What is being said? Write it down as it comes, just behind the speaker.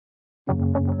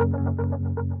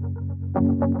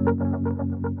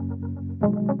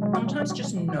Sometimes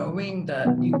just knowing that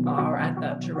you are at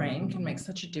that terrain can make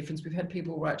such a difference. We've had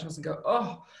people write to us and go,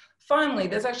 oh, finally,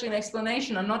 there's actually an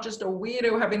explanation. I'm not just a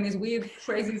weirdo having these weird,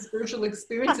 crazy spiritual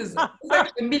experiences. There's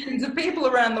actually millions of people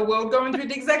around the world going through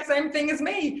the exact same thing as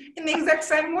me in the exact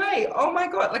same way. Oh my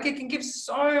God, like it can give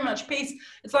so much peace.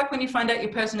 It's like when you find out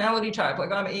your personality type,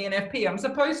 like I'm ENFP. I'm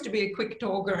supposed to be a quick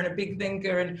talker and a big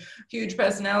thinker and huge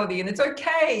personality, and it's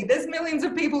okay. There's millions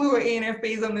of people who are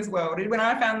ENFPs on this world. And when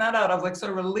I found that out, I was like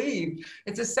so relieved.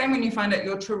 It's the same when you find out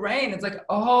your terrain. It's like,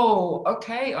 oh,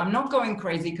 okay, I'm not going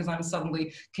crazy because I'm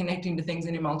suddenly connecting to things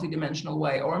in a multidimensional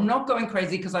way, or I'm not going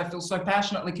crazy because I feel so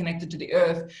passionately connected to the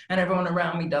earth and everyone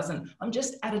around me doesn't. I'm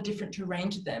just at a different terrain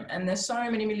to them. And there's so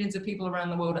many millions of people around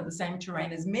the world at the same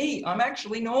terrain as me. I'm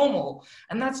actually normal.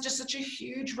 And that's just such a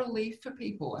huge relief for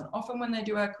people. And often when they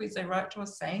do our quiz, they write to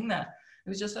us saying that. It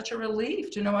was just such a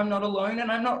relief to know I'm not alone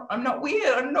and I'm not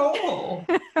weird, I'm normal.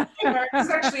 This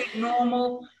is actually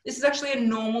a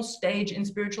normal stage in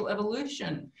spiritual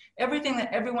evolution. Everything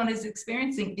that everyone is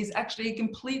experiencing is actually a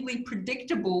completely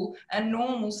predictable and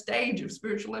normal stage of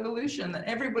spiritual evolution that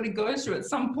everybody goes through at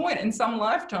some point in some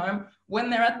lifetime.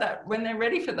 When they're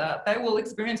ready for that, they will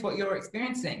experience what you're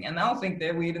experiencing, and they'll think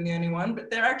they're weird and the only one, but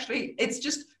it's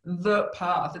just the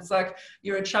path. It's like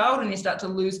you're a child and you start to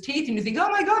lose teeth and you think, oh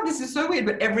my God, this is so weird,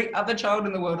 but every other child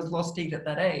in the world has lost teeth at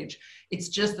that age. It's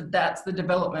just that's the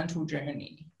developmental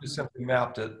journey. We simply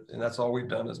mapped it, and that's all we've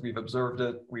done is we've observed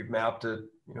it, we've mapped it,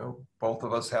 both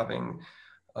of us having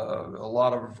a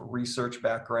lot of research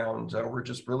background. We're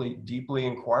just really deeply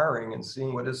inquiring and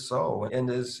seeing what is so. And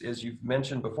as you've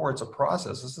mentioned before, it's a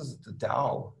process. This is the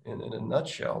Tao in a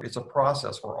nutshell. It's a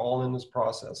process. We're all in this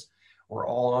process. We're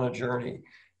all on a journey.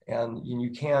 And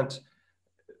you can't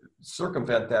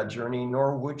circumvent that journey,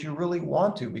 nor would you really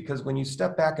want to, because when you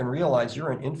step back and realize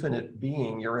you're an infinite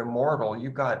being, you're immortal,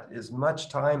 you've got as much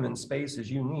time and space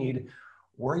as you need,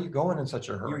 where are you going in such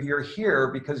a hurry? You're here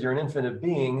because you're an infinite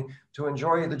being to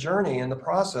enjoy the journey and the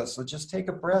process. So just take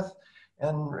a breath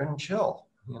and chill,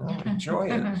 enjoy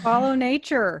it. Follow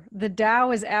nature. The Tao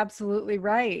is absolutely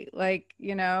right. Like,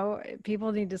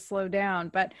 people need to slow down.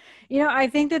 But, I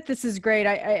think that this is great.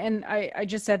 I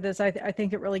just said this. I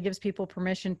think it really gives people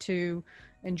permission to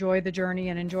enjoy the journey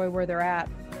and enjoy where they're at.